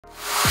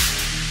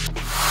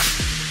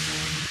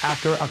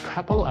After a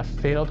couple of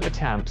failed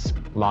attempts,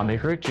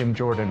 lawmaker Jim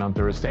Jordan on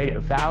Thursday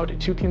vowed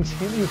to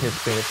continue his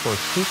bid for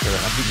Speaker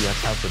of the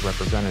U.S. House of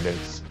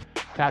Representatives.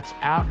 That's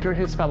after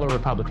his fellow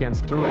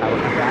Republicans threw out a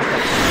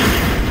backup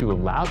plan to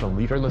allow the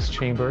leaderless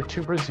chamber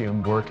to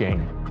resume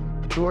working.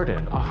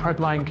 Jordan, a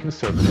hardline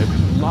conservative,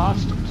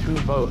 lost 2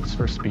 votes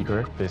for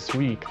Speaker this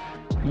week,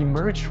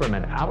 emerged from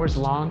an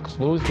hours-long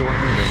closed-door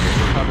meeting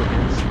with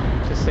Republicans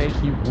to say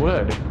he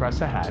would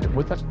press ahead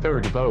with a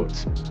 3rd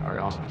vote.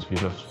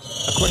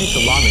 According to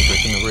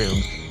lawmakers in the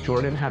room,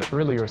 Jordan had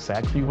earlier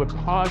said he would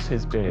pause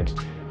his bid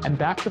and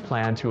back the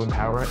plan to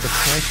empower the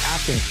current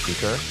acting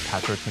Speaker,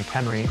 Patrick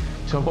McHenry,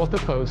 to hold the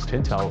post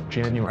until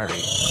January.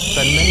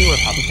 But many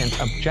Republicans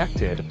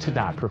objected to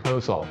that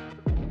proposal.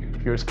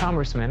 Here's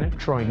Congressman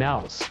Troy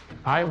Nehls.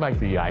 I like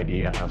the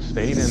idea of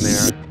staying in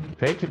there,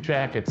 take the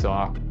jackets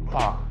off,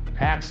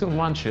 pack some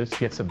lunches,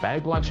 get some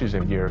bag lunches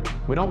in here.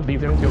 We don't be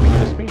there until we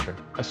get a speaker.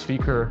 A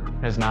speaker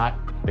has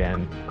not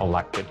been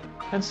elected.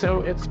 And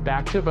so it's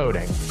back to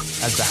voting,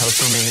 as the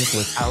House remains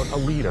without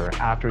a leader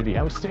after the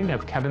ousting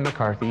of Kevin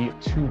McCarthy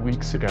 2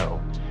 weeks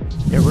ago.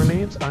 It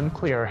remains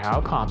unclear how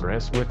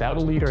Congress, without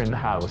a leader in the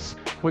House,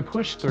 would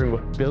push through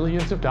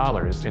billions of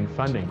dollars in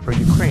funding for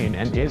Ukraine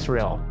and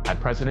Israel at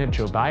President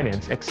Joe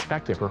Biden's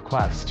expected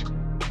request.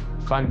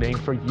 Funding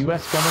for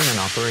U.S. government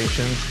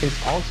operations is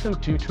also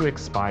due to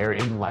expire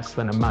in less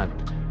than a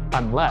month,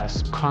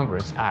 unless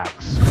Congress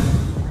acts.